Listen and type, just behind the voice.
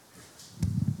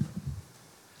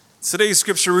Today's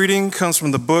scripture reading comes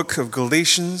from the book of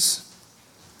Galatians,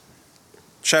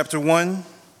 chapter 1,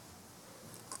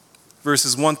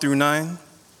 verses 1 through 9.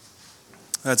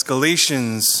 That's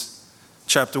Galatians,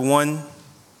 chapter 1,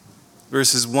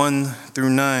 verses 1 through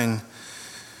 9.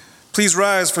 Please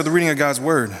rise for the reading of God's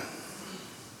word.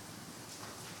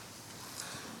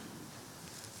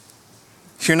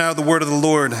 Hear now the word of the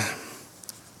Lord.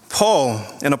 Paul,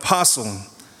 an apostle,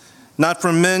 not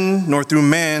from men nor through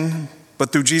man,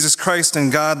 but through Jesus Christ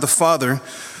and God the Father,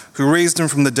 who raised him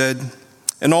from the dead,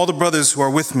 and all the brothers who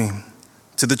are with me,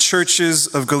 to the churches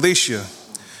of Galatia.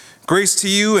 Grace to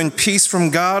you and peace from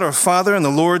God our Father and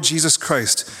the Lord Jesus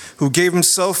Christ, who gave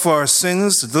himself for our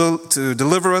sins to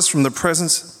deliver us from the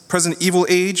present evil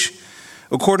age,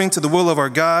 according to the will of our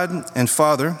God and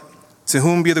Father, to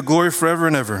whom be the glory forever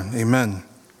and ever. Amen.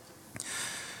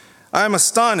 I am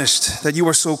astonished that you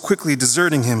are so quickly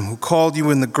deserting him who called you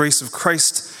in the grace of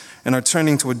Christ and are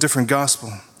turning to a different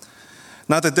gospel.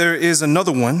 Not that there is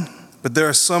another one, but there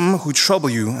are some who trouble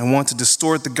you and want to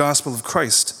distort the gospel of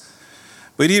Christ.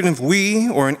 But even if we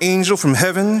or an angel from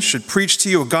heaven should preach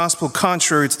to you a gospel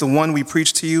contrary to the one we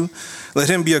preach to you, let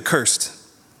him be accursed.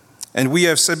 And as we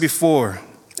have said before,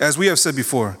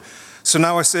 so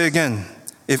now I say again,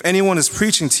 if anyone is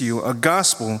preaching to you a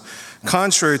gospel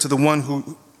contrary to the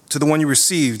one you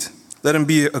received, let him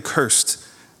be accursed.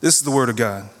 This is the word of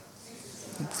God.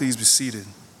 Please be seated.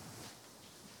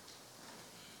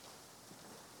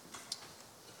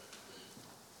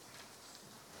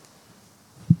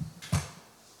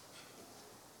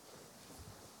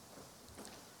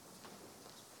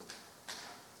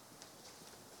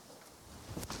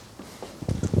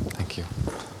 Thank you.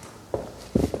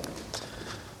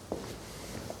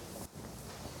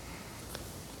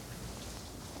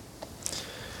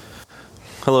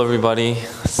 Hello, everybody.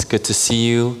 It's good to see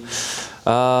you.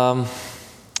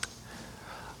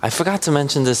 I forgot to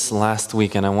mention this last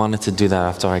week, and I wanted to do that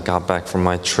after I got back from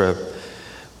my trip.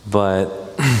 But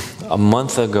a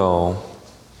month ago,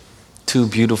 two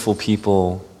beautiful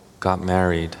people got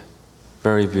married.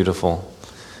 Very beautiful.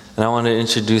 And I want to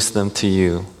introduce them to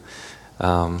you.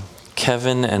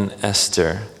 Kevin and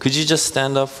Esther. Could you just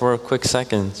stand up for a quick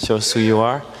second, show us who you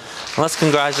are? And let's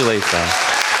congratulate them.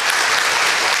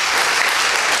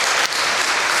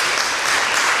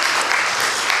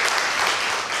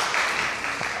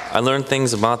 I learned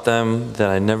things about them that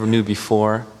I never knew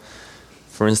before.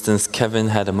 For instance, Kevin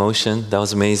had emotion. That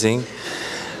was amazing.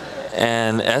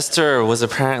 And Esther was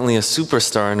apparently a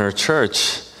superstar in her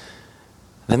church.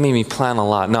 That made me plan a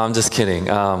lot. No, I'm just kidding.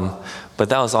 But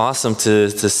that was awesome to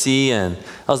see. And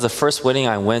that was the first wedding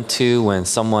I went to when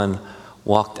someone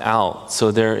walked out.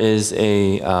 So there is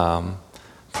a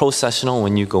processional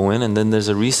when you go in, and then there's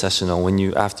a recessional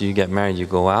when after you get married, you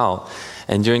go out.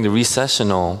 And during the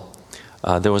recessional,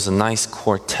 there was a nice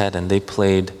quartet, and they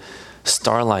played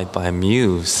Starlight by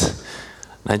Muse.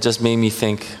 And it just made me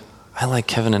think, I like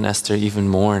Kevin and Esther even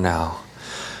more now.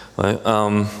 It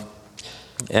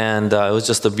was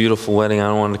just a beautiful wedding.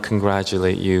 I want to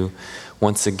congratulate you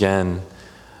once again.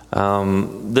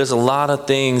 There's a lot of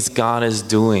things God is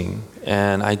doing,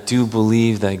 and I do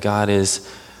believe that God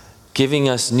is giving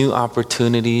us new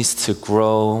opportunities to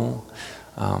grow.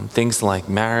 Things like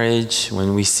marriage,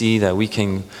 when we see that we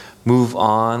can move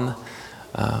on,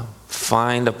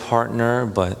 find a partner,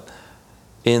 but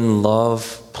in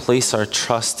love, place our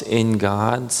trust in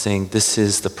God, saying this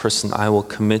is the person I will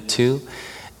commit to.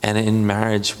 And in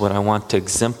marriage, what I want to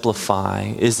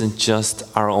exemplify isn't just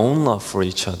our own love for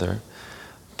each other,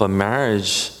 but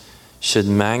marriage should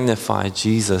magnify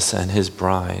Jesus and his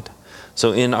bride.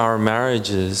 So in our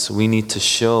marriages, we need to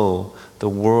show the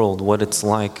world what it's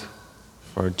like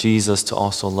for Jesus to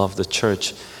also love the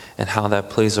church, and how that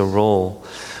plays a role.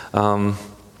 I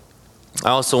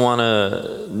also want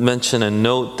to mention and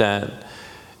note that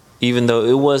even though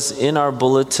it was in our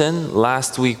bulletin,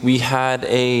 last week we had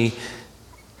a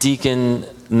deacon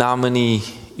nominee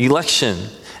election.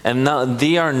 And now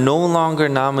they are no longer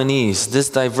nominees. This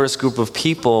diverse group of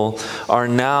people are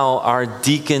now our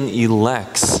deacon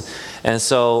elects. And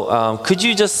so could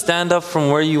you just stand up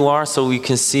from where you are so we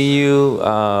can see you?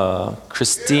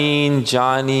 Christine,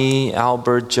 Johnny,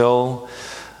 Albert, Joe.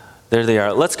 There they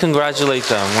are. Let's congratulate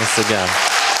them once again.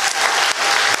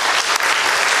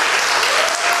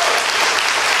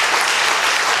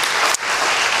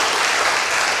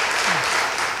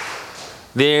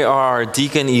 They are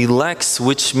deacon elects,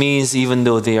 which means even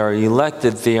though they are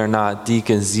elected, they are not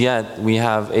deacons yet. We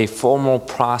have a formal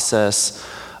process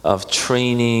of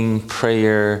training,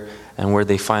 prayer, and where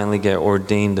they finally get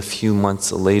ordained a few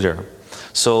months later.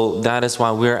 So that is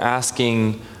why we're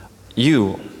asking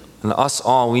you, And us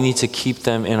all, we need to keep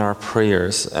them in our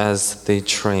prayers as they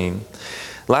train.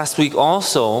 Last week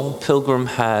also, Pilgrim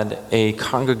had a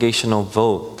congregational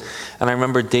vote. And I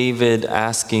remember David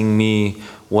asking me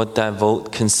what that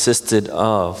vote consisted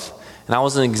of. And I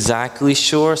wasn't exactly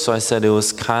sure, so I said it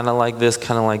was kind of like this,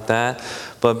 kind of like that.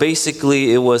 But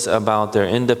basically, it was about their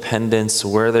independence,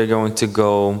 where they're going to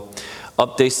go,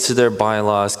 updates to their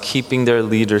bylaws, keeping their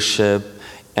leadership,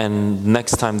 and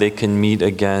next time they can meet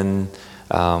again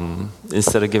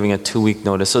instead of giving a 2-week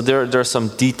notice. So there's some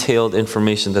detailed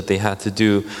information that they had to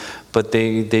do. But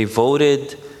they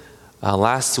voted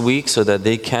last week so that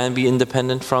they can be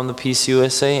independent from the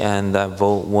PCUSA, and that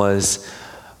vote was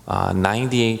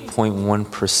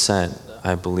 98.1%,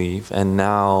 I believe. And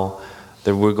now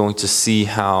that we're going to see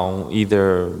how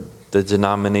either the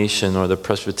denomination or the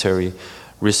presbytery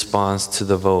responds to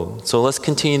the vote. So let's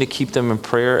continue to keep them in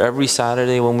prayer. Every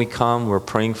Saturday when we come, we're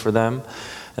praying for them.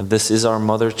 And this is our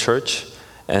mother church.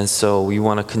 And so we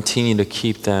want to continue to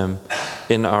keep them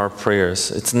in our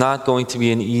prayers. It's not going to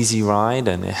be an easy ride,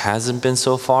 and it hasn't been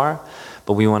so far,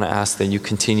 but we want to ask that you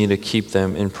continue to keep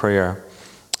them in prayer.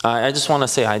 I just want to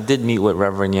say I did meet with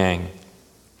Reverend Yang.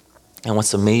 And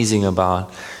what's amazing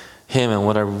about him and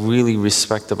what I really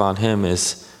respect about him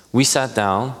is we sat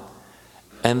down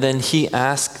and then he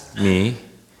asked me,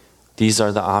 these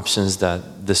are the options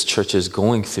that this church is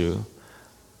going through.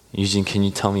 Eugene, can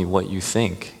you tell me what you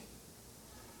think?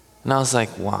 And I was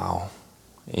like, wow,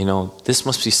 this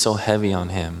must be so heavy on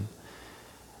him.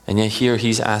 And yet here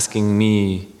he's asking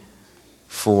me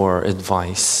for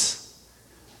advice.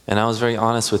 And I was very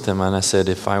honest with him, and I said,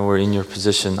 if I were in your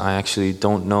position, I actually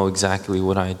don't know exactly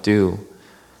what I'd do.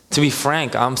 To be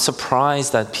frank, I'm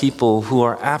surprised that people who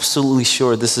are absolutely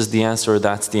sure this is the answer or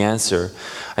that's the answer.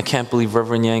 I can't believe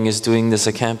Reverend Yang is doing this.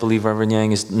 I can't believe Reverend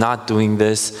Yang is not doing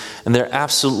this. And they're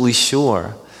absolutely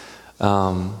sure.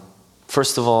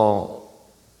 First of all,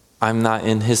 I'm not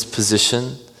in his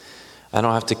position. I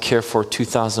don't have to care for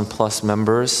 2,000 plus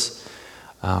members.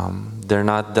 They're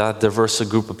not that diverse a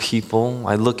group of people.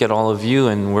 I look at all of you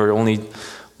and we're only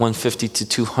 150 to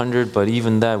 200, but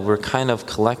even that, we're kind of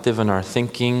collective in our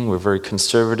thinking. We're very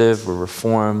conservative, we're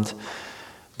reformed,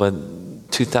 but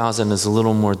 2,000 is a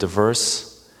little more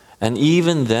diverse. And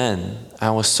even then, I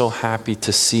was so happy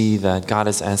to see that God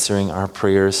is answering our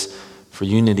prayers for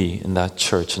unity in that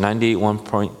church.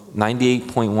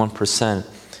 98.1%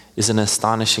 is an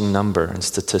astonishing number and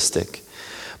statistic.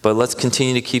 But let's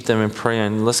continue to keep them in prayer,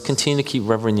 and let's continue to keep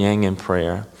Reverend Yang in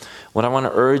prayer. What I want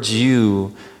to urge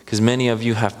you, because many of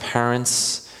you have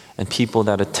parents and people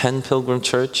that attend Pilgrim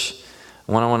Church,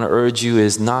 what I want to urge you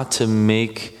is not to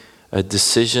make a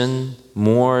decision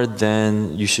more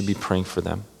than you should be praying for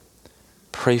them.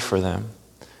 Pray for them.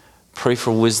 Pray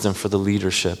for wisdom for the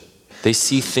leadership. They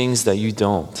see things that you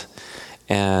don't.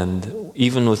 And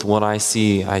even with what I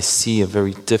see a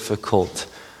very difficult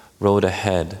road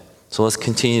ahead. So let's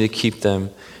continue to keep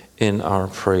them in our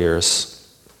prayers.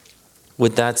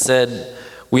 With that said,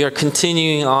 we are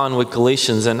continuing on with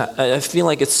Galatians, and I feel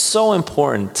like it's so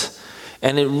important,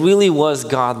 and it really was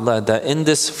God-led, that in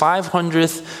this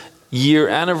 500th year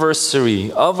anniversary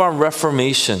of our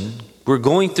Reformation, we're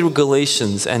going through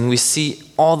Galatians, and we see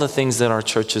all the things that our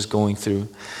church is going through.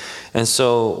 And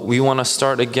so we want to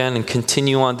start again and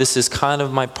continue on. This is kind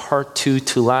of my part 2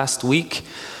 to last week,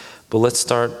 but let's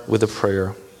start with a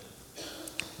prayer.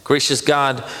 Gracious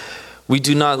God, we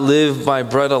do not live by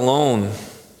bread alone,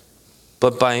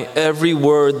 but by every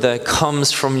word that comes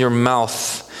from your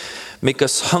mouth. Make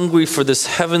us hungry for this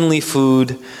heavenly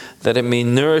food, that it may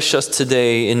nourish us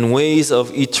today in ways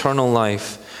of eternal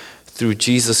life, through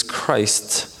Jesus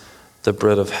Christ, the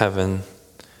bread of heaven.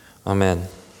 Amen.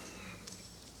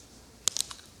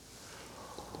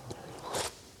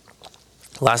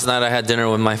 Last night I had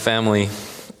dinner with my family,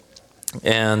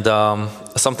 and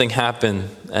something happened.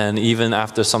 And even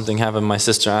after something happened, my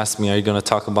sister asked me, are you going to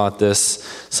talk about this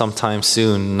sometime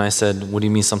soon? And I said, what do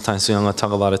you mean sometime soon? I'm going to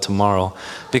talk about it tomorrow.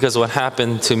 Because what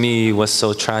happened to me was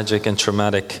so tragic and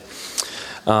traumatic.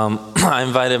 I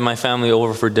invited my family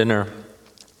over for dinner,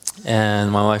 and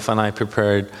my wife and I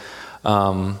prepared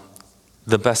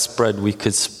the best spread we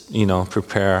could,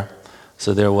 prepare.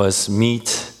 So there was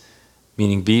meat,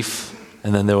 meaning beef,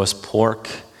 and then there was pork.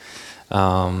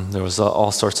 There was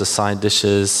all sorts of side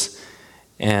dishes,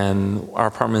 and our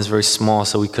apartment is very small,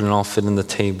 so we couldn't all fit in the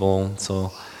table.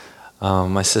 So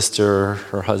my sister,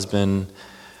 her husband,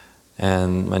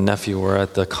 and my nephew were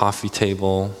at the coffee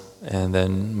table, and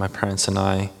then my parents and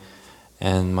I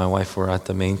and my wife were at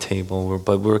the main table.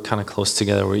 But we were kind of close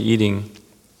together. We're eating,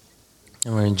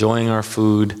 and we're enjoying our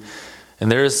food.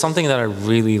 And there is something that I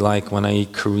really like when I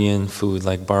eat Korean food,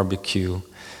 like barbecue.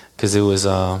 because it was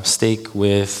steak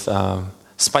with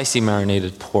spicy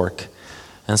marinated pork.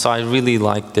 And so I really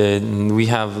liked it. And we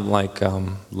have like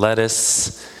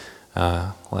lettuce,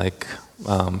 perilla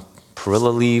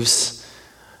leaves,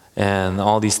 and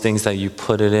all these things that you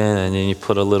put it in, and then you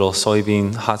put a little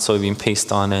hot soybean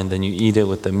paste on it, and then you eat it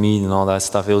with the meat and all that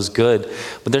stuff. It was good.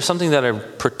 But there's something that I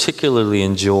particularly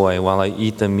enjoy while I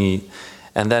eat the meat,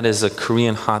 and that is a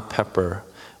Korean hot pepper.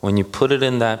 When you put it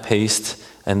in that paste,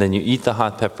 and then you eat the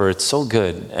hot pepper, it's so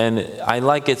good. And I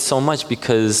like it so much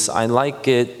because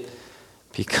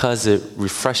it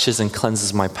refreshes and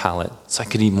cleanses my palate, so I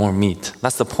could eat more meat.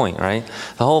 That's the point, right?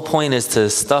 The whole point is to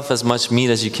stuff as much meat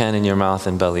as you can in your mouth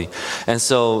and belly. And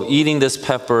so eating this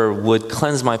pepper would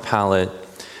cleanse my palate,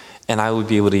 and I would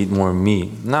be able to eat more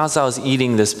meat. Now as I was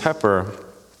eating this pepper,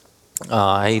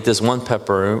 I ate this one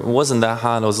pepper. It wasn't that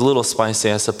hot. It was a little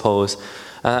spicy, I suppose.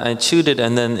 I chewed it,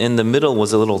 and then in the middle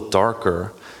was a little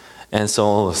darker. And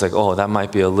so it was like, oh, that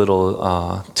might be a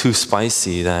little too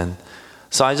spicy then.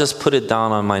 So I just put it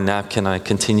down on my napkin. I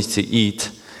continued to eat.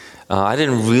 I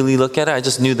didn't really look at it. I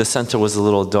just knew the center was a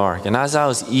little dark. And as I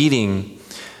was eating,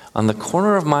 on the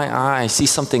corner of my eye, I see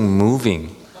something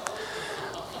moving.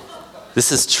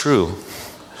 This is true.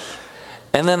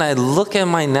 And then I look at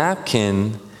my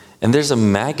napkin, and there's a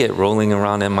maggot rolling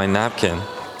around in my napkin.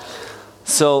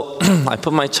 So I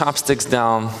put my chopsticks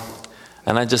down,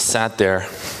 and I just sat there.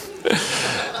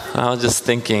 I was just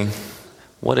thinking,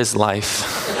 what is life?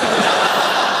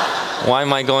 Why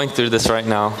am I going through this right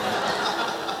now?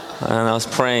 And I was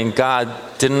praying, God,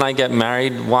 didn't I get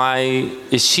married? Why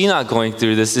is she not going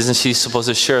through this? Isn't she supposed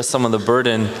to share some of the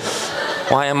burden?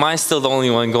 Why am I still the only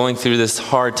one going through this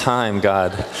hard time,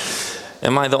 God?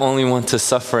 Am I the only one to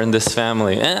suffer in this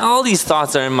family? And all these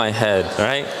thoughts are in my head,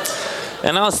 right?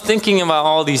 And I was thinking about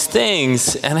all these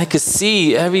things, and I could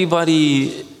see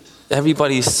everybody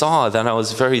saw that I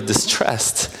was very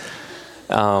distressed.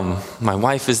 My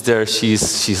wife is there.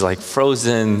 She's like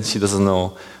frozen. She doesn't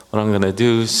know what I'm going to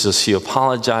do. So she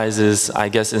apologizes, I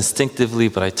guess instinctively,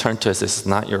 but I turned to her and said, it's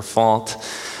not your fault.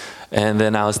 And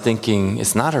then I was thinking,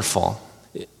 it's not her fault.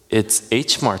 It's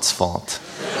H Mart's fault.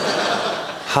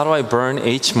 How do I burn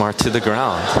H Mart to the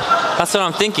ground? That's what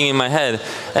I'm thinking in my head.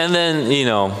 And then,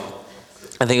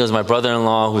 I think it was my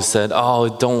brother-in-law who said, oh,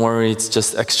 don't worry, it's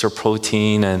just extra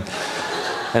protein. And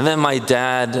then my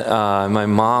dad and my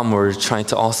mom were trying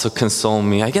to also console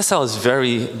me. I guess I was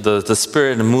the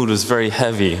spirit and mood was very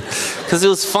heavy. Because it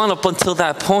was fun up until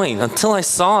that point. Until I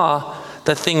saw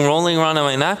that thing rolling around on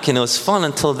my napkin, it was fun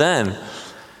until then.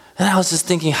 And I was just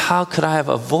thinking, how could I have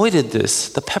avoided this?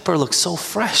 The pepper looked so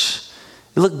fresh.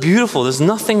 It looked beautiful. There's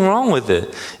nothing wrong with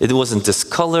it. It wasn't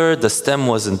discolored. The stem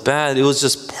wasn't bad. It was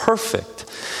just perfect.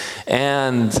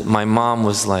 And my mom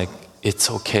was like, it's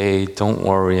okay, don't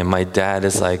worry. And my dad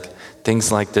is like,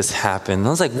 things like this happen. And I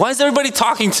was like, why is everybody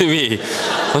talking to me?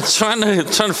 I'm trying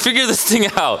to figure this thing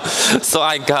out. So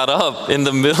I got up in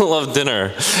the middle of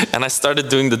dinner and I started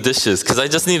doing the dishes because I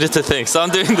just needed to think. So I'm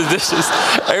doing the dishes.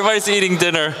 Everybody's eating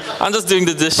dinner. I'm just doing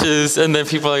the dishes. And then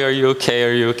people are like, are you okay?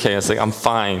 Are you okay? I was like, I'm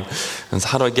fine. And so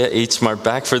how do I get H Mart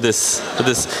back for this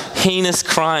heinous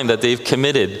crime that they've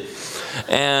committed?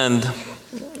 And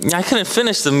I couldn't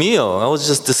finish the meal. I was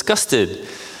just disgusted.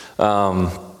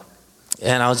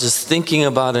 And I was just thinking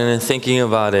about it and thinking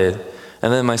about it.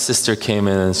 And then my sister came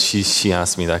in and she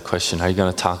asked me that question, are you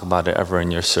going to talk about it ever in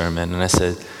your sermon? And I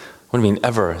said, what do you mean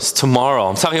ever? It's tomorrow.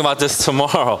 I'm talking about this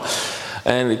tomorrow.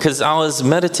 And because I was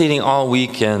meditating all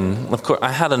week, and of course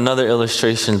I had another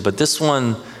illustration, but this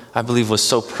one I believe was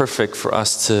so perfect for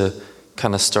us to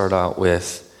kind of start out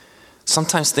with.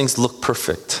 Sometimes things look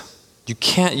perfect.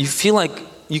 You feel like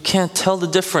you can't tell the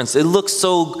difference. It looks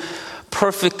so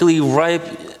perfectly ripe,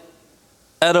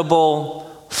 edible,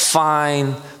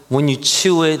 fine. When you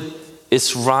chew it,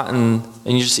 it's rotten,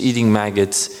 and you're just eating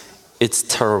maggots. It's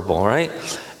terrible, right?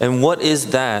 And what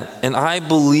is that? And I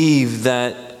believe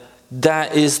that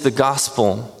is the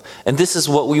gospel. And this is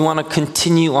what we want to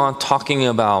continue on talking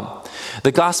about.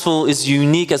 The gospel is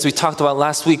unique, as we talked about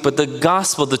last week, but the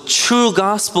gospel, the true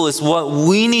gospel, is what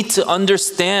we need to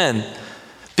understand.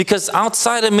 Because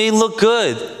outside it may look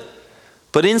good,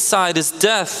 but inside is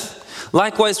death.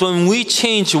 Likewise, when we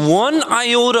change one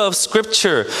iota of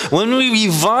scripture, when we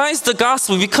revise the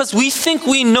gospel because we think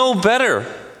we know better,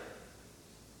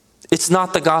 it's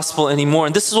not the gospel anymore.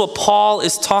 And this is what Paul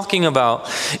is talking about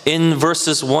in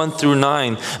verses 1 through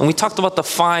 9. And we talked about the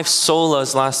 5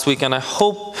 solas last week, and I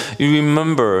hope you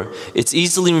remember. It's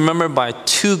easily remembered by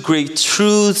 2 great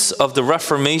truths of the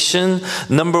Reformation.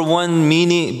 Number 1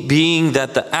 being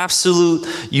that the absolute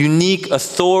unique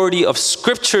authority of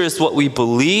Scripture is what we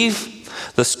believe.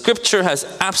 The scripture has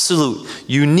absolute,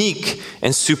 unique,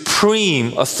 and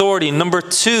supreme authority. Number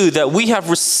 2, that we have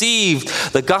received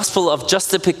the gospel of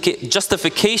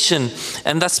justification,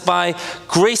 and that's by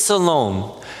grace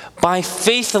alone, by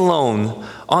faith alone,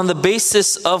 on the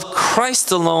basis of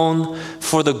Christ alone,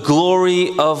 for the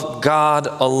glory of God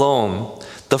alone.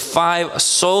 The 5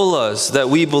 solas that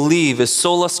we believe is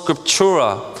sola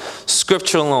scriptura,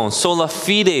 scripture alone; sola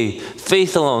fide,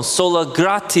 faith alone; sola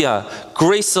gratia,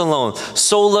 grace alone;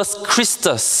 solus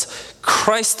Christus,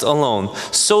 Christ alone;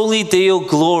 soli Deo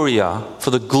gloria, for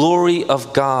the glory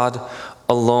of God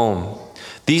alone.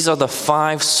 These are the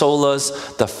 5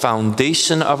 solas, the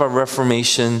foundation of our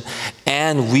Reformation,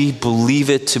 and we believe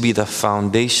it to be the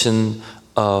foundation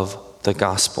of the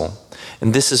gospel.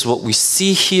 And this is what we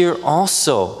see here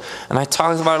also. And I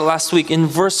talked about it last week. In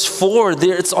verse 4,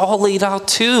 there it's all laid out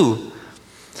too.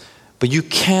 But you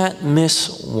can't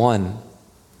miss one.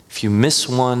 If you miss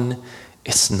one,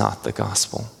 it's not the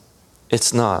gospel.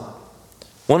 It's not.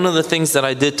 One of the things that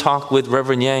I did talk with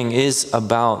Reverend Yang is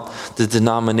about the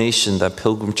denomination that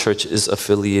Pilgrim Church is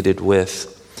affiliated with.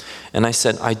 And I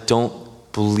said, I don't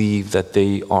believe that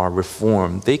they are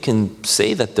reformed. They can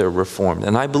say that they're reformed.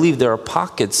 And I believe there are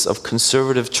pockets of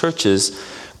conservative churches,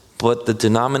 but the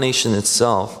denomination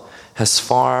itself has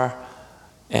far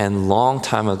and long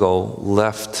time ago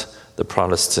left the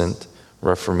Protestant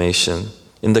Reformation.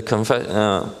 In the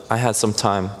I had some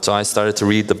time, so I started to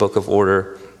read the Book of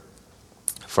Order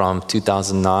from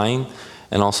 2009,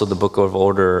 and also the Book of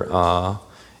Order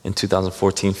in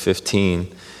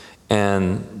 2014-15.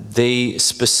 And they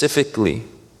specifically,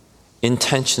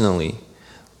 intentionally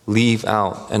leave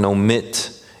out and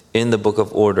omit in the Book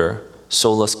of Order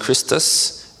solus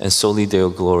Christus and soli Deo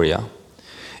gloria.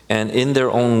 And in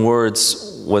their own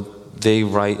words, what they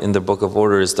write in the Book of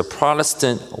Order is the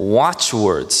Protestant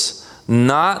watchwords,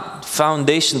 not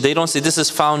foundation. They don't say this is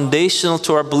foundational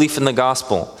to our belief in the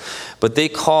gospel, but they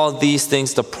call these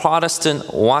things the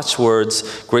Protestant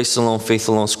watchwords: grace alone, faith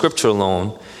alone, scripture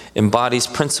alone. Embodies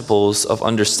principles of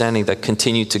understanding that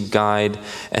continue to guide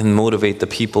and motivate the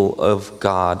people of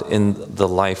God in the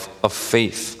life of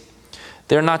faith.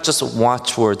 They're not just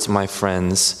watchwords, my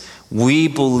friends. We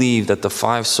believe that the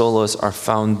 5 solas are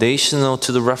foundational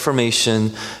to the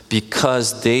Reformation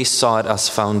because they saw it as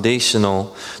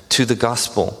foundational to the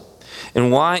gospel.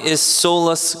 And why is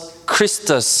solus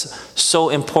Christus so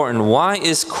important? Why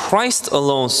is Christ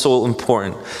alone so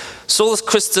important? Solus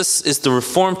Christus is the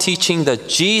Reformed teaching that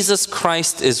Jesus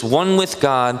Christ is one with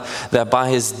God, that by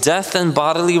his death and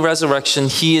bodily resurrection,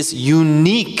 he is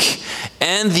unique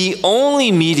and the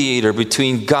only mediator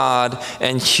between God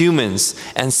and humans.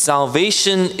 And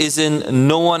salvation is in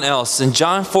no one else. In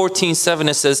John 14:7,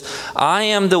 it says, I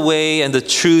am the way and the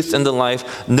truth and the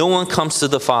life. No one comes to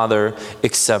the Father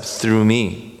except through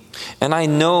me. And I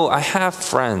know I have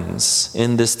friends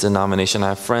in this denomination. I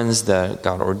have friends that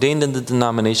got ordained in the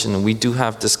denomination, and we do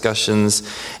have discussions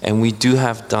and we do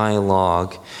have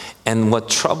dialogue. And what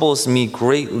troubles me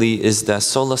greatly is that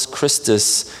solus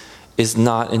Christus is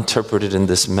not interpreted in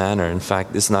this manner. In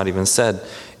fact, it's not even said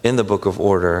in the Book of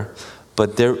Order.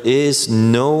 But there is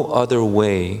no other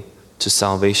way to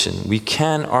salvation. We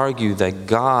can argue that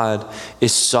God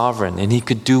is sovereign and he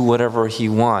could do whatever he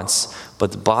wants.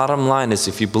 But the bottom line is,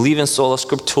 if you believe in sola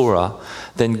scriptura,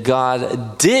 then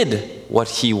God did what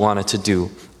he wanted to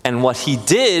do. And what he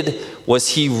did was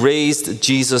he raised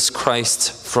Jesus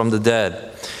Christ from the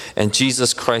dead. And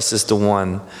Jesus Christ is the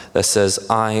one that says,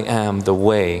 I am the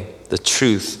way, the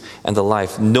truth, and the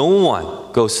life. No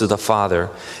one goes to the Father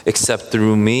except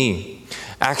through me.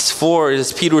 Acts 4,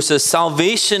 as Peter says,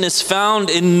 salvation is found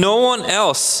in no one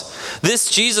else. This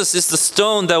Jesus is the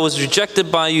stone that was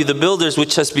rejected by you, the builders,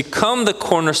 which has become the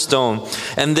cornerstone.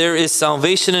 And there is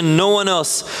salvation in no one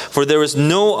else, for there is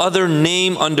no other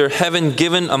name under heaven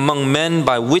given among men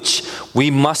by which we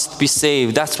must be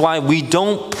saved. That's why we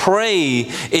don't pray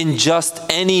in just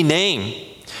any name.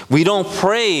 We don't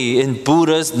pray in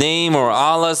Buddha's name or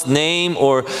Allah's name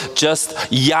or just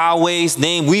Yahweh's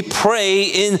name. We pray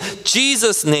in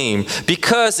Jesus' name,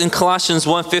 because in Colossians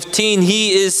 1:15,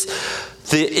 he is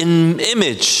the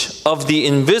image of the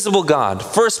invisible God,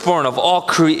 firstborn of all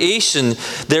creation.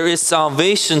 There is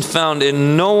salvation found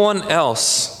in no one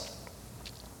else.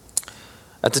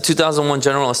 At the 2001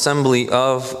 General Assembly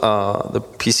of the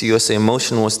PCUSA, a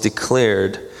motion was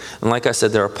declared. And like I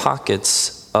said, there are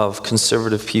pockets of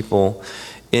conservative people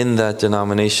in that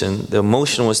denomination. The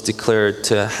motion was declared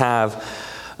to have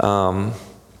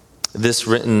this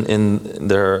written in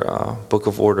their Book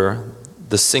of Order: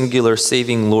 the singular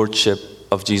saving lordship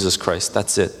of Jesus Christ.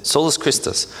 That's it. Solus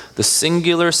Christus, the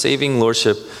singular saving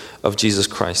lordship of Jesus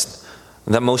Christ.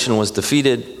 That motion was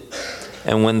defeated,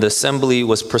 and when the assembly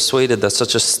was persuaded that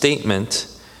such a statement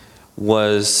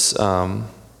was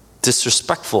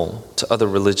disrespectful to other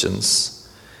religions,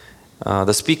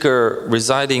 the speaker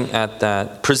presiding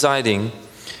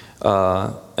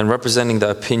and representing the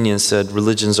opinion said,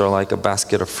 religions are like a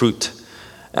basket of fruit.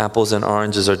 Apples and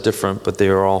oranges are different, but they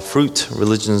are all fruit.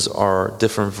 Religions are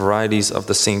different varieties of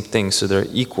the same thing, so they're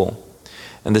equal.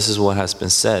 And this is what has been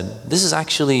said. This is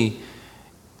actually,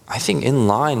 I think, in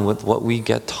line with what we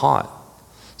get taught.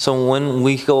 So when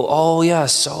we go, oh yeah,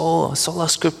 sola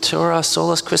scriptura,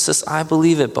 solus Christus, I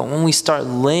believe it. But when we start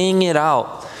laying it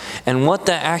out and what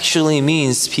that actually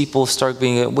means, people start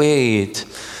being, wait,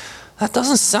 that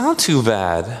doesn't sound too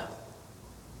bad.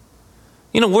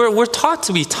 We're taught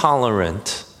to be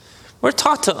tolerant. We're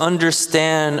taught to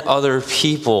understand other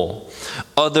people,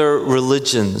 other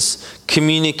religions,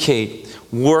 communicate,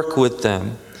 work with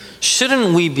them.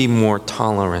 Shouldn't we be more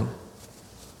tolerant?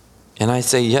 And I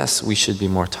say, yes, we should be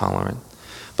more tolerant.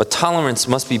 But tolerance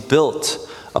must be built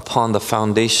upon the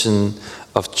foundation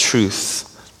of truth.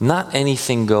 Not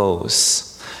anything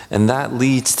goes. And that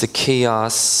leads to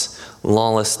chaos,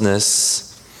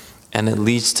 lawlessness, and it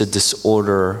leads to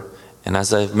disorder. And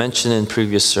as I've mentioned in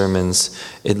previous sermons,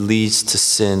 it leads to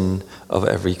sin of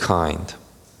every kind.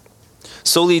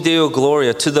 Soli Deo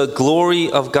Gloria, to the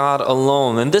glory of God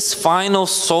alone. And this final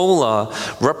sola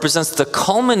represents the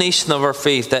culmination of our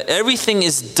faith, that everything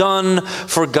is done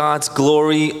for God's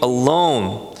glory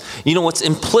alone. What's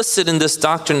implicit in this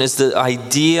doctrine is the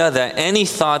idea that any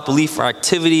thought, belief, or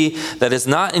activity that is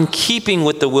not in keeping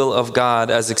with the will of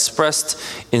God as expressed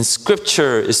in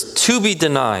Scripture is to be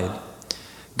denied.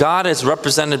 God is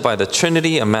represented by the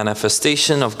Trinity, a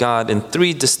manifestation of God in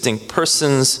three distinct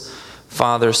persons,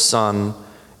 Father, Son,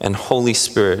 and Holy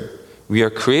Spirit. We are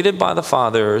created by the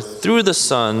Father through the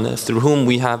Son, through whom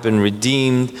we have been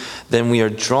redeemed. Then we are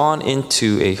drawn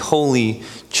into a holy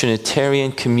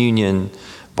Trinitarian communion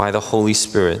by the Holy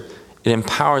Spirit. It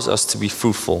empowers us to be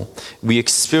fruitful. We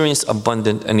experience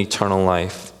abundant and eternal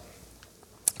life.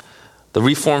 The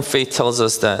Reformed faith tells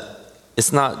us that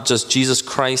it's not just Jesus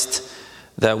Christ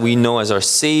that we know as our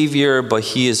Savior, but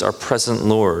He is our present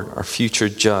Lord, our future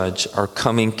Judge, our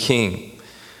coming King.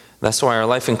 That's why our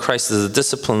life in Christ is a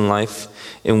disciplined life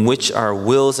in which our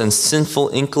wills and sinful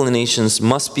inclinations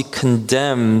must be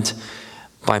condemned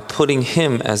by putting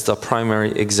Him as the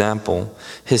primary example,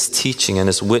 His teaching and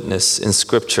His witness in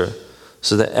Scripture,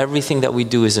 so that everything that we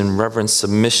do is in reverent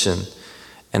submission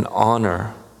and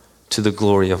honor to the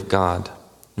glory of God.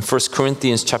 In 1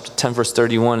 Corinthians chapter 10, verse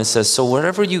 31, it says, so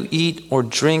whatever you eat or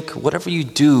drink, whatever you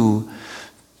do,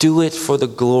 do it for the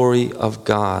glory of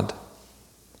God.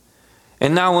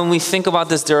 And now when we think about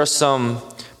this, there are some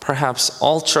perhaps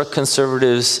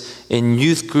ultra-conservatives in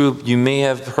youth group. You may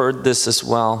have heard this as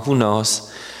well, who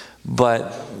knows.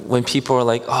 But when people are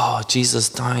like, oh, Jesus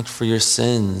died for your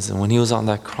sins, and when He was on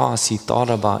that cross, He thought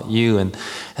about you. And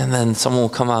then someone will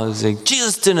come out and say,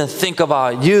 Jesus didn't think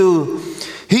about you.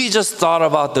 He just thought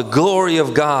about the glory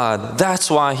of God.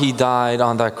 That's why He died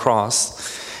on that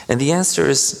cross. And the answer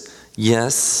is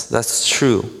yes, that's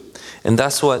true. And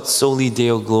that's what Soli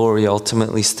Deo Gloria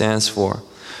ultimately stands for.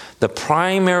 The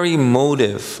primary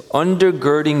motive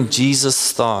undergirding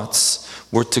Jesus' thoughts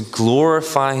were to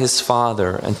glorify His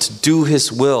Father and to do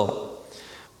His will.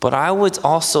 But I would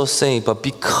also say, but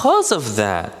because of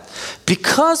that,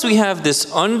 because we have this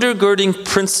undergirding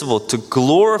principle to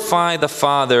glorify the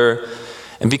Father,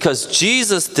 and because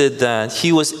Jesus did that,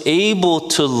 He was able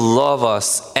to love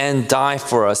us and die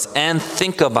for us and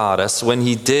think about us when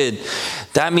He did.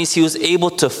 That means He was able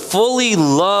to fully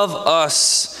love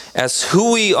us as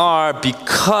who we are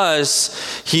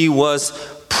because He was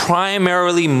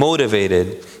primarily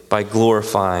motivated by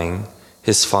glorifying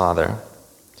His Father.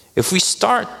 If we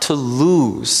start to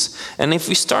lose, and if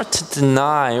we start to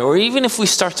deny, or even if we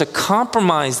start to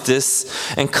compromise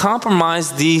this and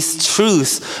compromise these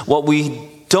truths, what we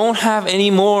don't have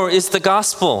anymore is the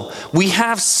gospel. We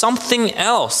have something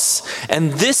else.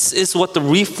 And this is what the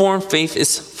Reformed faith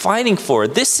is fighting for.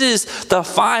 This is the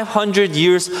 500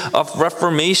 years of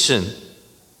Reformation.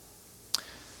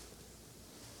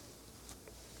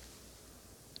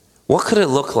 What could it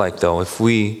look like, though, if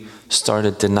we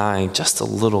started denying just a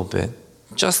little bit?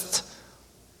 Just,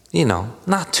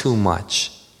 not too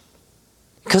much.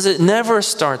 Because it never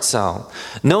starts out.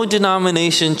 No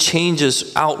denomination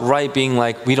changes outright being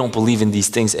like, we don't believe in these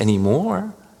things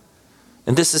anymore.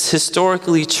 And this is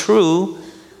historically true,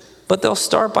 but they'll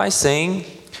start by saying,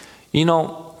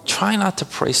 try not to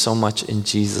pray so much in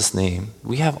Jesus' name.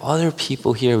 We have other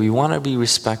people here. We want to be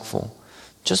respectful.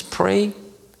 Just pray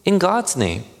in God's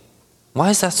name.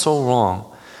 Why is that so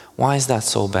wrong? Why is that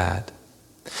so bad?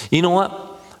 You know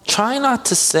what? Try not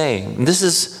to say, this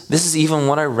is even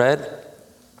what I read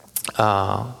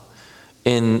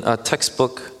in a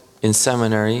textbook in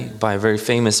seminary by a very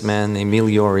famous man named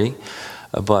Miliori,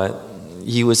 but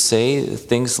he would say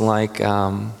things like,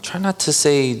 try not to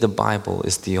say the Bible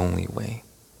is the only way.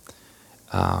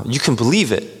 You can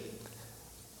believe it,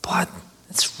 but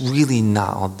it's really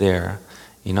not out there.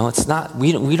 You know, it's not,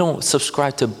 we don't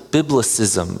subscribe to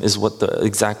biblicism is what the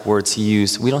exact words he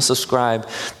used. We don't subscribe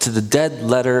to the dead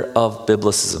letter of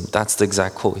biblicism. That's the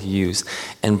exact quote he used.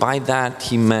 And by that,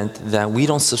 he meant that we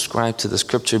don't subscribe to the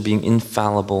scripture being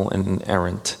infallible and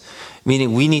inerrant.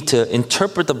 Meaning we need to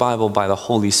interpret the Bible by the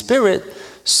Holy Spirit,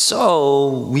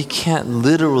 so we can't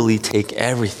literally take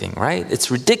everything, right? It's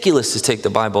ridiculous to take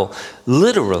the Bible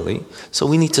literally, so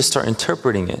we need to start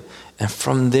interpreting it. And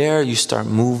from there, you start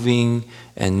moving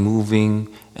and moving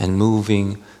and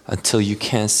moving until you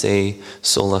can't say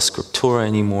sola scriptura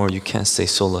anymore, you can't say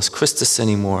solus Christus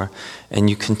anymore, and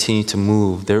you continue to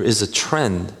move. There is a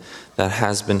trend that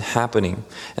has been happening.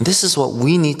 And this is what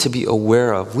we need to be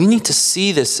aware of. We need to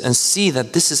see this and see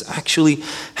that this is actually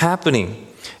happening.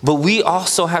 But we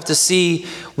also have to see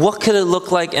what could it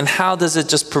look like and how does it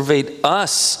just pervade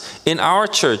us in our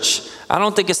church. I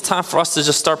don't think it's time for us to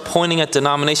just start pointing at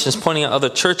denominations, pointing at other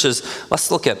churches.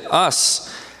 Let's look at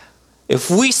us.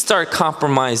 If we start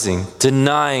compromising,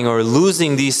 denying, or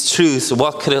losing these truths,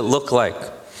 what could it look like?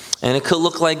 And it could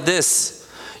look like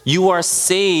this. You are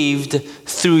saved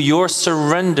through your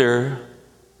surrender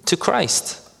to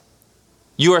Christ.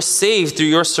 You are saved through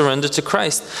your surrender to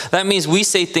Christ. That means we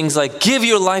say things like, give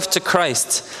your life to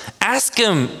Christ. Ask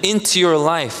Him into your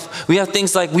life. We have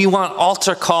things like, we want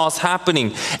altar calls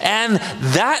happening. And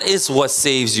that is what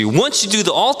saves you. Once you do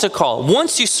the altar call,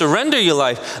 once you surrender your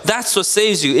life, that's what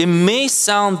saves you. It may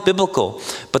sound biblical,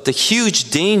 but the huge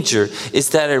danger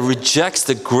is that it rejects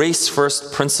the grace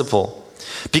first principle.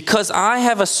 Because I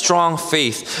have a strong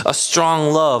faith, a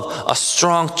strong love, a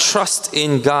strong trust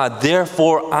in God,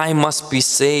 therefore I must be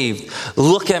saved.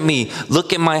 Look at me.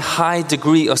 Look at my high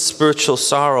degree of spiritual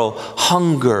sorrow,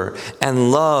 hunger,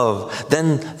 and love.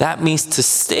 Then that means to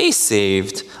stay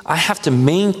saved, I have to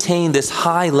maintain this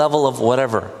high level of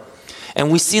whatever. And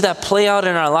we see that play out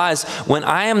in our lives when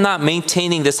I am not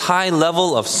maintaining this high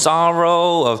level of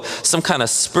sorrow, of some kind of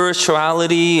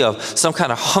spirituality, of some kind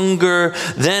of hunger,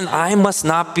 then I must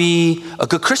not be a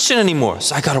good Christian anymore.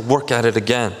 So I got to work at it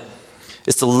again.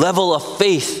 It's the level of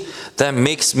faith that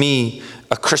makes me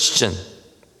a Christian.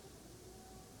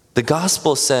 The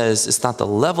gospel says it's not the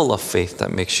level of faith that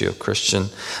makes you a Christian.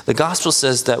 The gospel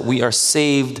says that we are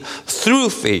saved through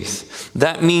faith.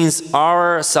 That means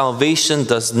our salvation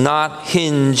does not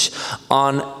hinge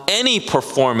on any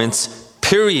performance,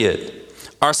 period.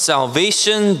 Our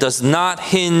salvation does not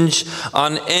hinge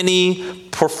on any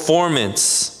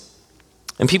performance.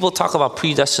 And people talk about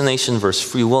predestination versus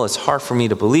free will. It's hard for me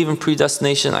to believe in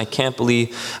predestination. I can't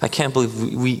believe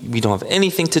we don't have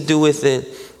anything to do with it.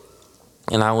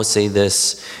 And I would say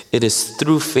this, it is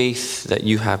through faith that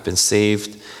you have been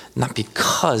saved, not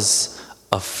because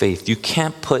of faith. You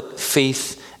can't put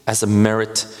faith as a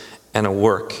merit and a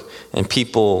work. And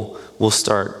people will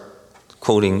start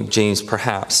quoting James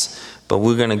perhaps, but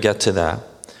we're going to get to that.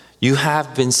 You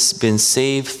have been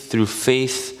saved through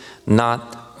faith,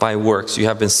 not by works. You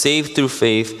have been saved through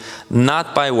faith,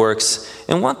 not by works.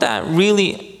 And what that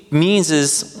really means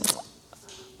is,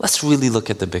 let's really look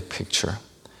at the big picture.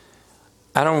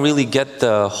 I don't really get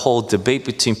the whole debate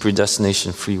between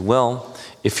predestination and free will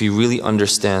if you really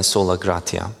understand sola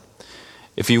gratia.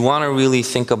 If you want to really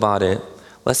think about it,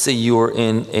 let's say you are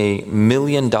in $1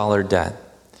 million debt.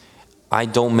 I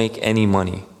don't make any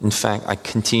money. In fact, I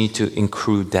continue to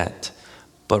accrue debt.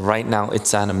 But right now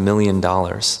it's at $1 million.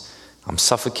 I'm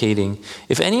suffocating.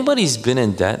 If anybody's been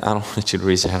in debt, I don't want you to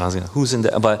raise your hand. I was going, who's in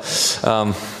debt? But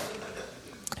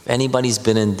if anybody's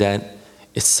been in debt,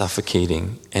 it's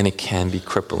suffocating and it can be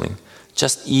crippling.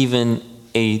 Just even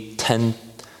a $10,000,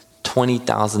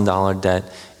 $20,000 debt,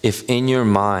 if in your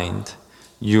mind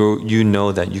you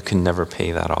know that you can never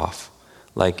pay that off.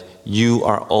 Like you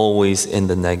are always in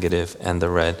the negative and the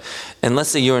red. And let's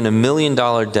say you're in $1 million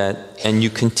debt and you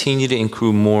continue to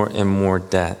accrue more and more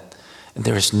debt. And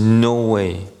there is no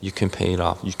way you can pay it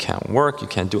off. You can't work, you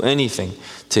can't do anything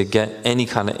to get any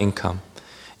kind of income.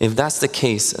 If that's the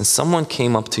case and someone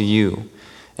came up to you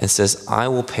and says, I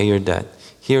will pay your debt.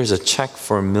 Here's a check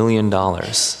for $1 million.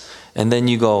 And then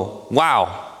you go,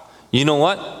 wow, you know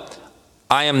what?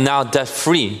 I am now debt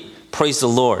free. Praise the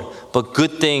Lord. But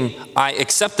good thing I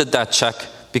accepted that check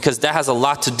because that has a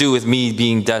lot to do with me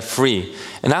being debt free.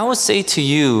 And I would say to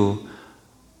you,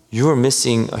 you're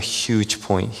missing a huge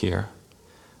point here.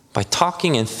 By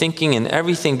talking and thinking and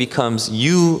everything becomes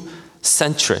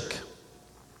you-centric,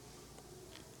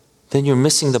 then you're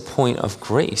missing the point of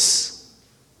grace.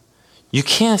 You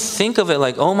can't think of it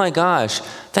like, oh my gosh,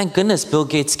 thank goodness Bill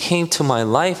Gates came to my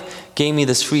life, gave me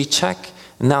this free check,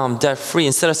 and now I'm debt-free.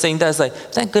 Instead of saying that, it's like,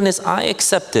 thank goodness I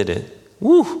accepted it.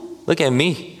 Woo, look at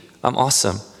me, I'm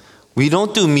awesome. We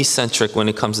don't do me-centric when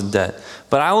it comes to debt.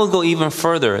 But I will go even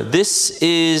further. This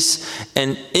is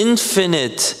an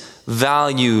infinite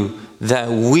value that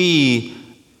we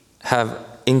have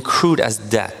accrued as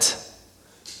debt.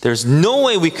 There's no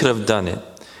way we could have done it.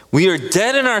 We are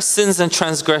dead in our sins and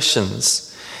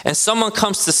transgressions, and someone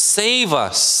comes to save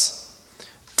us.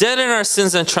 Dead in our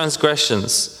sins and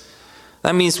transgressions.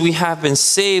 That means we have been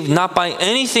saved not by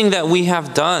anything that we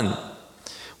have done.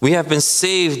 We have been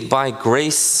saved by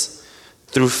grace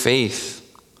through faith.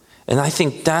 And I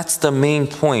think that's the main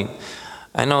point.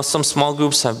 I know some small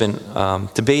groups have been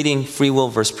debating free will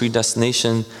versus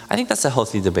predestination. I think that's a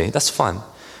healthy debate. That's fun.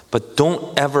 But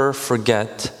don't ever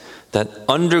forget that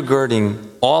undergirding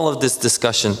all of this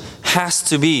discussion has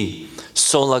to be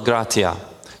sola gratia,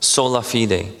 sola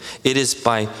fide. It is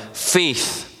by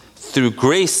faith, through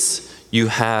grace, you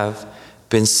have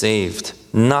been saved,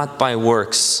 not by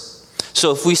works.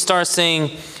 So if we start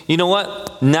saying, you know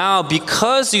what, now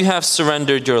because you have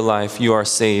surrendered your life, you are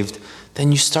saved,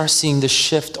 then you start seeing the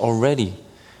shift already.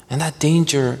 And that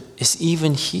danger is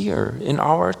even here in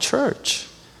our church.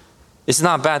 It's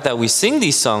not bad that we sing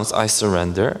these songs, I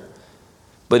surrender.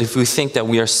 But if we think that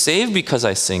we are saved because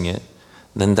I sing it,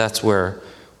 then that's where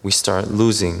we start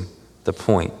losing the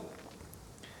point.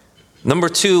 Number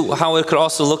two, how it could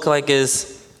also look like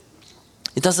is,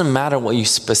 it doesn't matter what you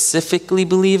specifically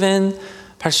believe in.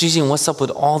 Pastor Eugene, what's up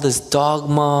with all this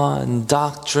dogma and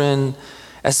doctrine?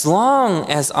 As long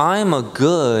as I'm a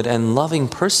good and loving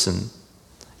person,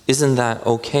 isn't that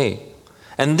okay?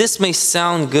 And this may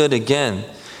sound good again,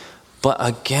 but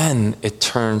again, it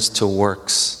turns to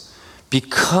works.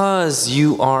 Because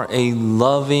you are a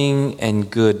loving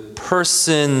and good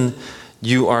person,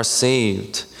 you are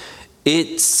saved.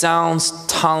 It sounds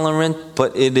tolerant,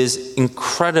 but it is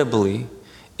incredibly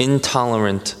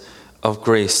intolerant of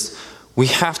grace. We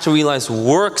have to realize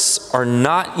works are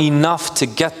not enough to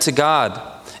get to God.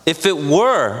 If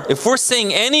we're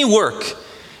saying any work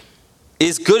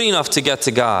is good enough to get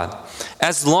to God,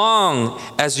 as long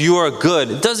as you are good,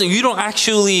 you don't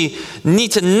actually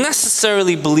need to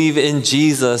necessarily believe in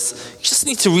Jesus. You just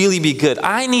need to really be good.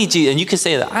 I need Jesus. And you can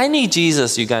say that, I need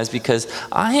Jesus, you guys, because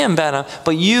I am bad.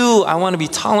 But I want to be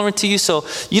tolerant to you, so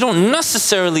you don't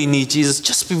necessarily need Jesus.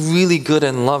 Just be really good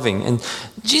and loving. And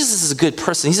Jesus is a good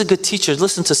person. He's a good teacher.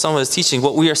 Listen to some of his teaching.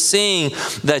 What we are saying,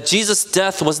 that Jesus'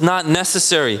 death was not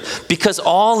necessary, because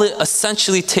all it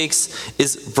essentially takes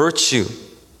is virtue.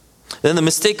 Then the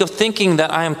mistake of thinking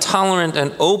that I am tolerant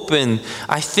and open,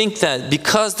 I think that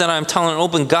because that I'm tolerant and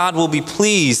open, God will be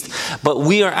pleased. But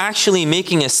we are actually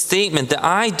making a statement that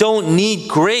I don't need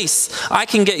grace. I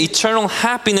can get eternal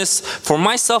happiness for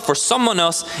myself or someone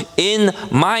else in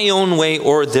my own way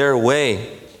or their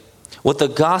way. What the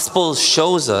gospel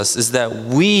shows us is that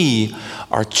we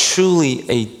are truly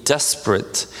a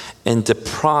desperate and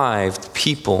deprived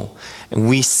people. And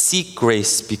we seek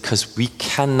grace because we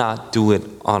cannot do it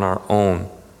on our own.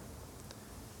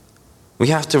 We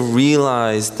have to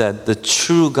realize that the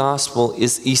true gospel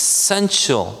is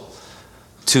essential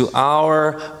to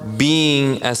our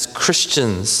being as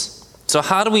Christians. So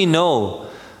how do we know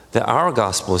that our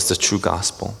gospel is the true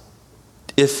gospel?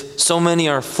 If so many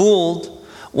are fooled,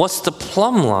 what's the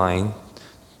plumb line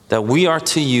that we are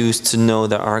to use to know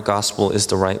that our gospel is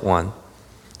the right one?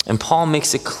 And Paul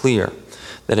makes it clear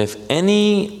that if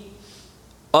any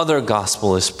other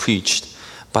gospel is preached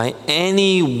by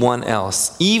anyone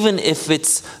else, even if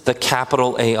it's the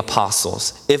capital A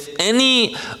apostles, if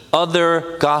any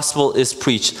other gospel is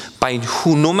preached by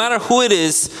no matter who it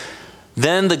is,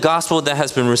 then the gospel that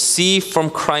has been received from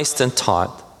Christ and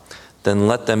taught, then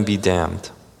let them be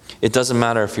damned. It doesn't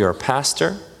matter if you're a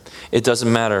pastor. It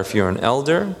doesn't matter if you're an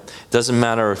elder. It doesn't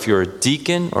matter if you're a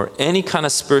deacon or any kind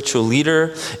of spiritual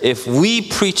leader. If we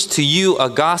preach to you a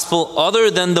gospel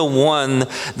other than the one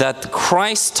that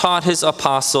Christ taught his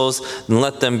apostles, then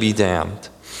let them be damned.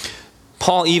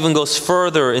 Paul even goes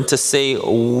further into say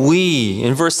we.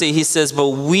 In verse 8 he says, but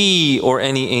we or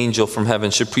any angel from heaven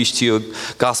should preach to you a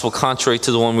gospel contrary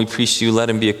to the one we preach to you,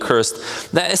 let him be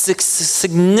accursed. That is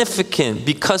significant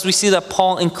because we see that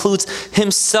Paul includes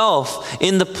himself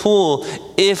in the pool.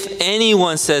 If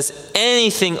anyone says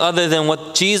anything other than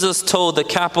what Jesus told the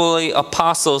capital A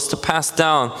apostles to pass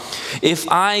down, if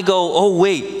I go, oh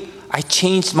wait, I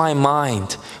changed my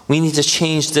mind. we need to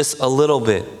change this a little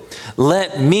bit.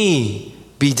 Let me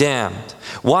be damned.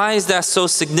 Why is that so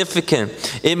significant?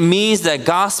 It means that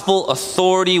gospel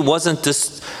authority wasn't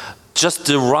just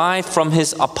derived from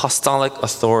his apostolic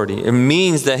authority. It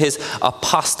means that his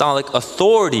apostolic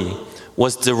authority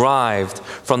was derived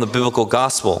from the biblical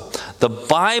gospel. The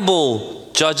Bible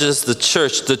judges the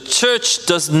church. The church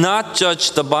does not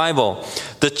judge the Bible.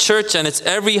 The church and its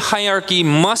every hierarchy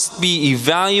must be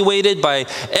evaluated by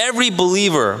every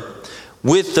believer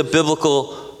with the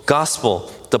biblical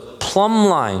gospel. The plumb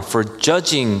line for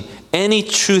judging any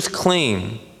truth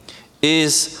claim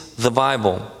is the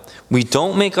Bible. We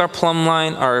don't make our plumb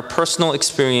line our personal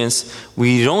experience.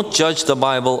 We don't judge the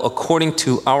Bible according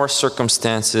to our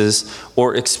circumstances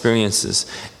or experiences.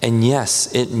 And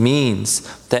yes, it means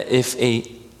that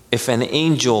if an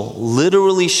angel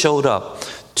literally showed up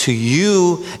to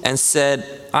you and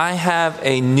said, I have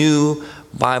a new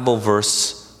Bible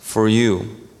verse for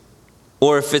you,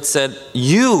 or if it said,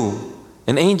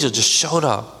 an angel just showed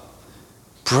up,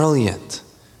 brilliant,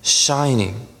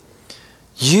 shining,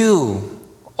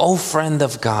 O friend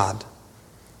of God,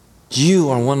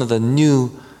 you are one of the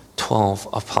new 12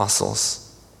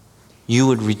 apostles. You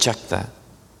would reject that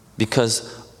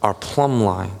because our plumb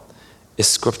line is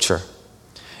Scripture.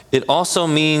 It also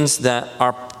means that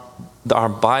our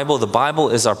Bible, the Bible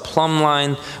is our plumb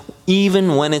line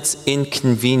even when it's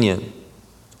inconvenient.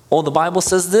 Oh, the Bible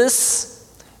says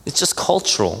this? It's just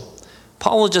cultural.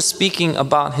 Paul was just speaking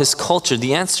about his culture.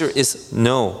 The answer is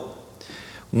no.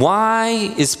 Why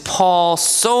is Paul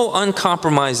so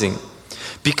uncompromising?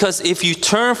 Because if you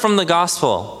turn from the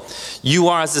gospel, you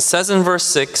are, as it says in verse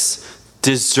 6,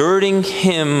 deserting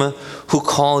him who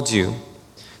called you.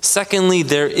 Secondly,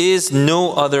 there is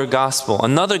no other gospel.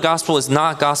 Another gospel is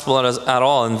not gospel at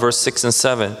all in verse 6 and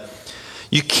 7.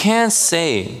 You can't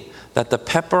say that the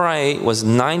pepper I ate was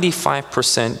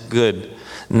 95% good,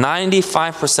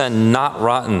 95% not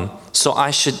rotten, so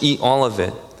I should eat all of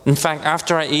it. In fact,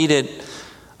 after I ate it,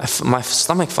 my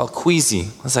stomach felt queasy.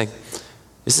 I was like,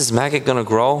 is this maggot going to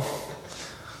grow?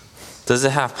 Does it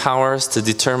have powers to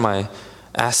deter my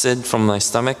acid from my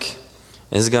stomach?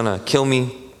 Is it going to kill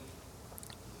me?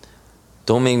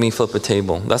 Don't make me flip a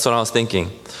table. That's what I was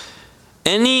thinking.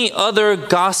 Any other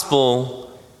gospel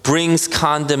brings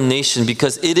condemnation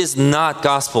because it is not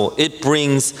gospel. It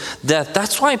brings death.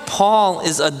 That's why Paul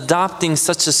is adopting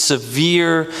such a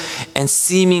severe and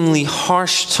seemingly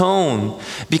harsh tone,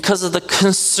 because of the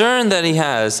concern that he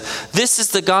has. This is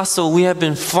the gospel we have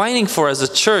been fighting for as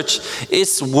a church.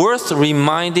 It's worth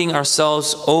reminding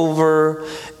ourselves over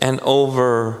and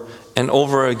over and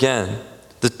over again.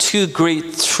 The two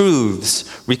great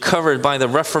truths recovered by the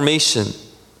Reformation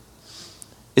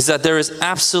is that there is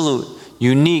absolute,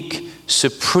 unique,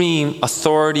 supreme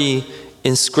authority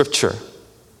in Scripture,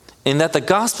 and that the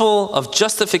gospel of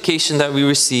justification that we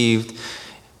received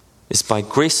is by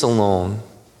grace alone,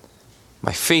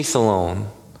 by faith alone,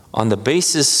 on the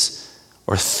basis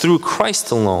or through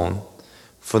Christ alone,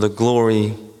 for the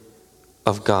glory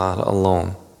of God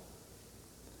alone.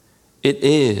 It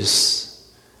is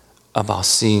about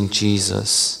seeing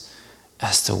Jesus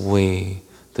as the way,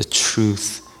 the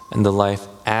truth, and the life,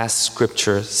 as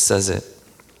Scripture says it.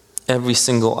 Every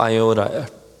single iota,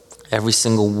 every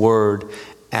single word,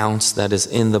 ounce that is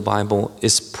in the Bible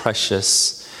is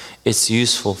precious. It's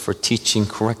useful for teaching,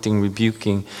 correcting,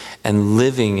 rebuking, and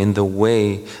living in the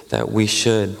way that we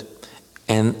should.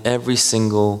 And every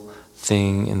single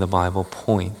thing in the Bible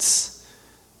points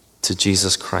to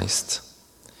Jesus Christ.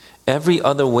 Every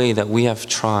other way that we have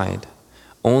tried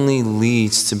only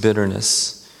leads to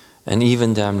bitterness and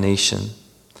even damnation.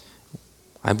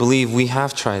 I believe we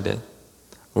have tried it.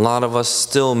 A lot of us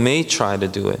still may try to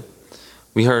do it.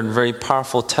 We heard a very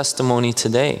powerful testimony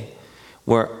today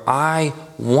where I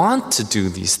want to do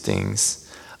these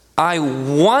things. I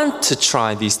want to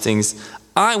try these things.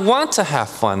 I want to have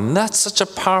fun. That's such a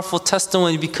powerful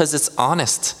testimony because it's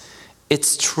honest.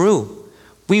 It's true.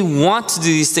 We want to do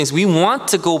these things. We want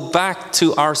to go back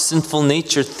to our sinful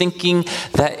nature thinking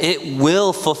that it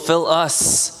will fulfill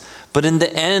us. But in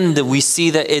the end, we see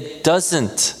that it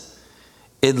doesn't.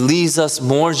 It leaves us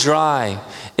more dry.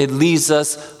 It leaves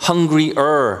us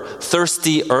hungrier,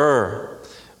 thirstier.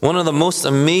 One of the most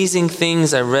amazing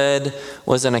things I read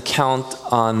was an account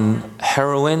on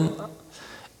heroin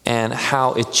and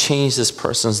how it changed this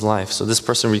person's life. So this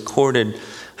person recorded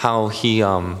how he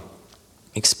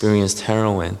experienced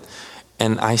heroin.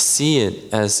 And I see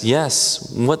it as,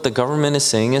 yes, what the government is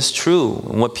saying is true.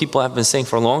 And what people have been saying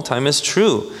for a long time is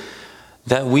true.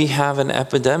 That we have an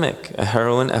epidemic, a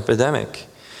heroin epidemic.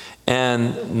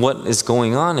 And what is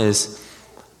going on is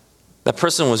that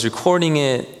person was recording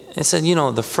it it said,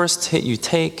 the first hit you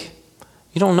take,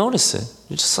 you don't notice it.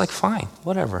 You're just like, fine,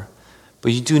 whatever.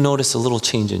 But you do notice a little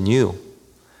change in you.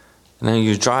 And then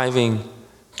you're driving,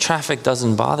 traffic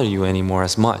doesn't bother you anymore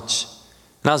as much.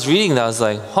 And I was reading that, I was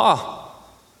like,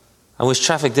 I wish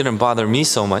traffic didn't bother me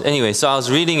so much. Anyway, so I was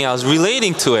reading it, I was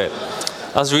relating to it.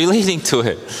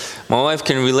 My wife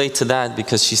can relate to that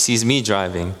because she sees me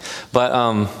driving.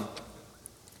 But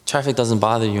traffic doesn't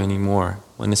bother you anymore.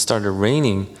 When it started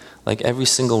raining, like every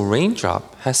single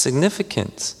raindrop has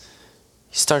significance.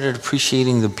 You started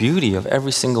appreciating the beauty of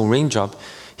every single raindrop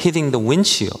hitting the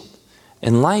windshield.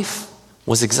 And life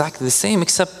was exactly the same,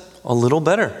 except a little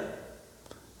better.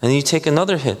 And then you take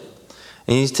another hit.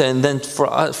 And then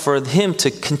for him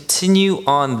to continue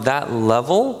on that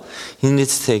level, he needed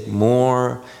to take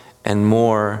more and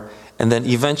more. And then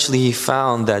eventually he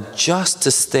found that just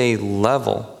to stay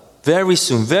level, very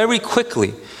soon, very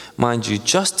quickly, mind you,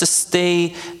 just to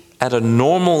stay at a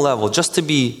normal level, just to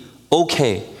be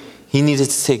okay, he needed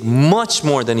to take much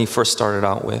more than he first started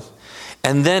out with.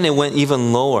 And then it went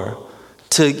even lower.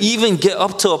 To even get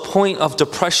up to a point of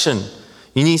depression,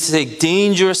 you need to take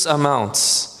dangerous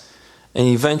amounts. And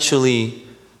eventually,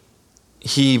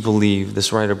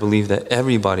 this writer believed that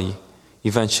everybody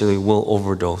eventually will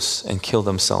overdose and kill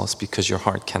themselves because your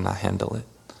heart cannot handle it.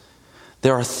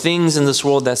 There are things in this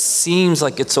world that seems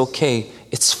like it's okay.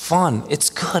 It's fun. It's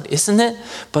good, isn't it?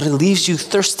 But it leaves you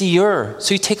thirstier,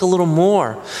 so you take a little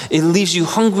more. It leaves you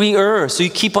hungrier, so you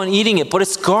keep on eating it. But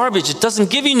it's garbage. It doesn't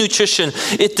give you nutrition.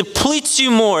 It depletes you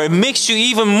more. It makes you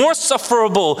even more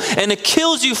sufferable, and it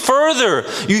kills you further.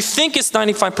 You think it's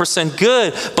 95%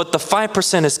 good, but the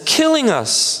 5% is killing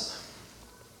us.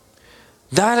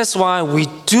 That is why we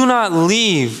do not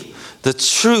leave the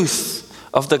truth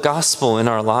of the gospel in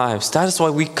our lives. That is why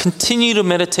we continue to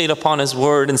meditate upon His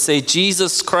word and say,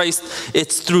 Jesus Christ,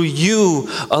 it's through you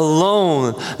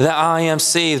alone that I am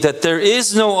saved, that there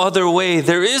is no other way,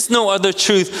 there is no other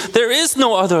truth, there is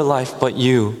no other life but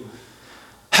you.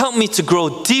 Help me to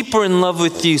grow deeper in love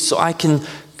with you so I can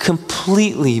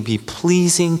completely be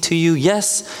pleasing to you,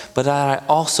 yes, but that I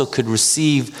also could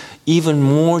receive even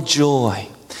more joy,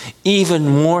 even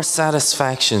more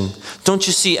satisfaction. Don't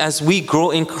you see, as we grow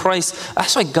in Christ,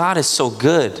 that's why God is so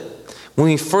good. When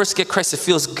we first get Christ, it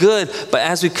feels good, but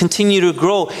as we continue to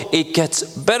grow, it gets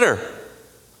better.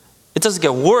 It doesn't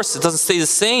get worse, it doesn't stay the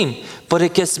same, but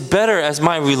it gets better as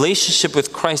my relationship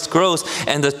with Christ grows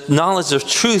and the knowledge of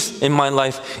truth in my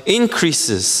life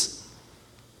increases.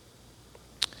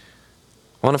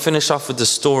 I want to finish off with the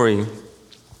story,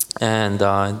 and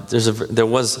there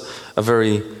was a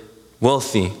very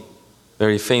wealthy,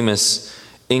 very famous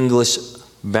English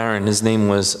baron. His name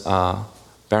was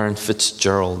Baron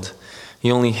Fitzgerald.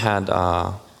 He only had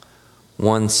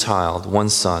one child, one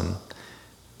son.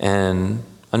 And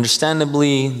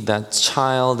understandably, that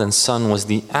child and son was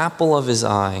the apple of his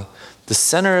eye, the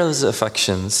center of his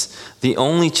affections, the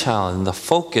only child and the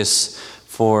focus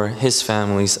for his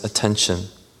family's attention.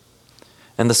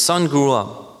 And the son grew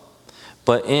up,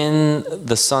 but in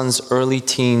the son's early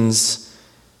teens,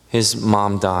 his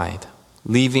mom died,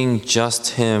 leaving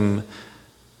just him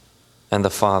and the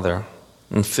father.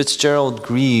 And Fitzgerald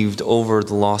grieved over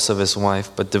the loss of his wife,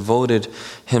 but devoted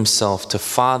himself to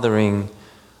fathering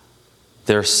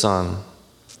their son.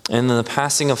 And in the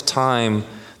passing of time,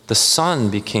 the son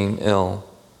became ill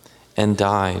and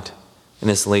died in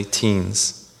his late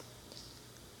teens.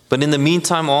 But in the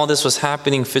meantime, all this was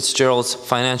happening, Fitzgerald's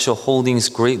financial holdings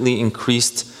greatly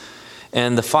increased,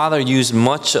 and the father used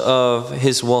much of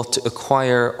his wealth to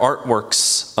acquire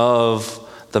artworks of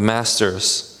the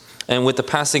masters. And with the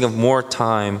passing of more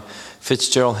time,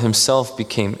 Fitzgerald himself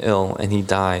became ill and he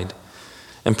died.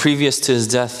 And previous to his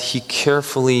death, he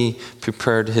carefully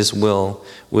prepared his will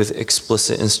with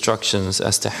explicit instructions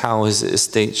as to how his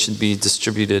estate should be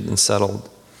distributed and settled.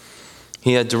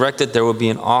 He had directed there would be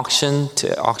an auction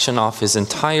to auction off his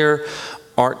entire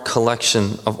art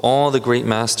collection of all the great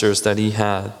masters that he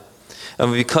had.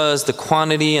 And because the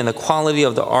quantity and the quality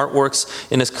of the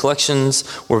artworks in his collections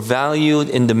were valued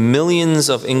in the millions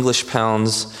of English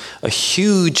pounds, a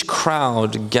huge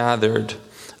crowd gathered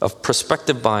of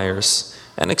prospective buyers,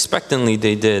 and expectantly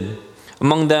they did.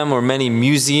 Among them were many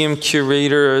museum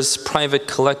curators, private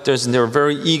collectors, and they were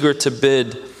very eager to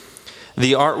bid.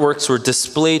 The artworks were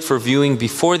displayed for viewing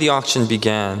before the auction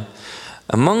began.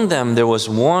 Among them, there was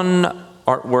one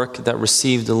artwork that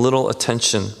received a little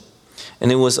attention,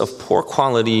 and it was of poor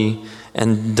quality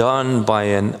and done by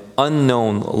an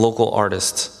unknown local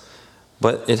artist.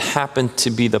 But it happened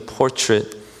to be the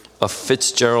portrait of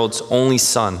Fitzgerald's only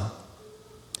son.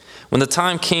 When the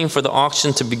time came for the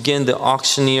auction to begin, the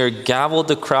auctioneer gaveled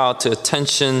the crowd to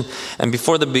attention, and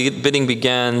before the bidding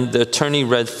began, the attorney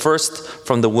read first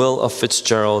from the will of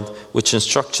Fitzgerald, which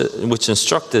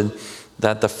instructed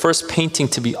that the first painting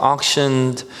to be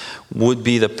auctioned would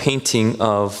be the painting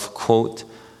of, quote,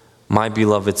 "my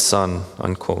beloved son,"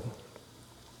 unquote.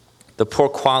 The poor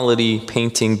quality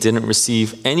painting didn't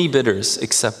receive any bidders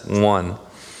except one.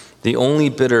 The only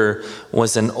bidder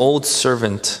was an old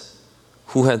servant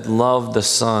who had loved the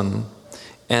son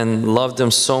and loved him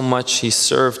so much he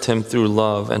served him through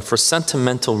love, and for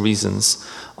sentimental reasons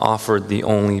offered the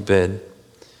only bid.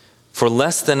 For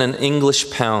less than an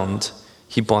English pound,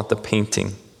 he bought the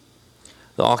painting.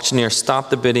 The auctioneer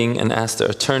stopped the bidding and asked the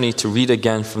attorney to read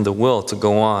again from the will to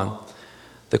go on.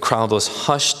 The crowd was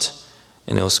hushed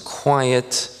and it was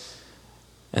quiet,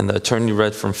 and the attorney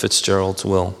read from Fitzgerald's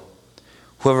will.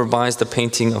 "Whoever buys the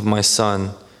painting of my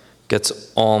son gets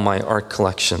all my art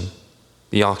collection.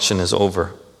 The auction is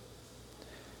over."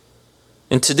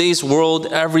 In today's world,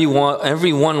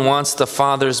 everyone wants the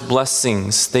Father's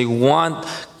blessings. They want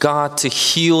God to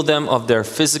heal them of their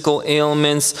physical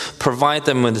ailments, provide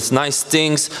them with nice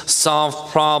things,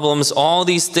 solve problems, all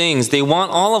these things. They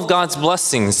want all of God's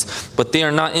blessings, but they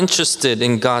are not interested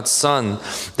in God's Son.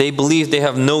 They believe they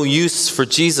have no use for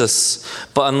Jesus.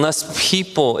 But unless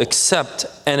people accept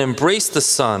and embrace the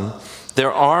Son,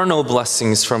 there are no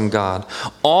blessings from God.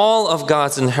 All of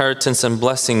God's inheritance and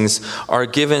blessings are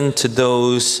given to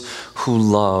those who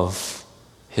love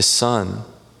His Son.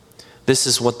 This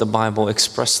is what the Bible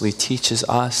expressly teaches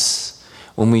us.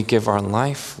 When we give our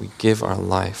life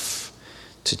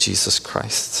to Jesus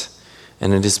Christ.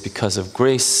 And it is because of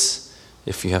grace,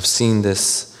 if you have seen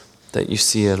this, that you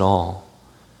see it all.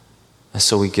 And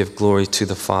so we give glory to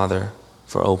the Father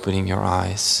for opening your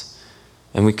eyes.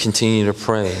 And we continue to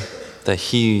pray that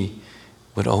He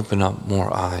would open up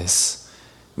more eyes.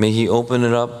 May He open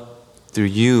it up through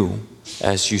you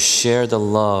as you share the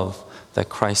love that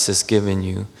Christ has given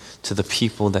you to the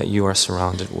people that you are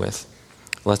surrounded with.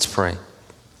 Let's pray.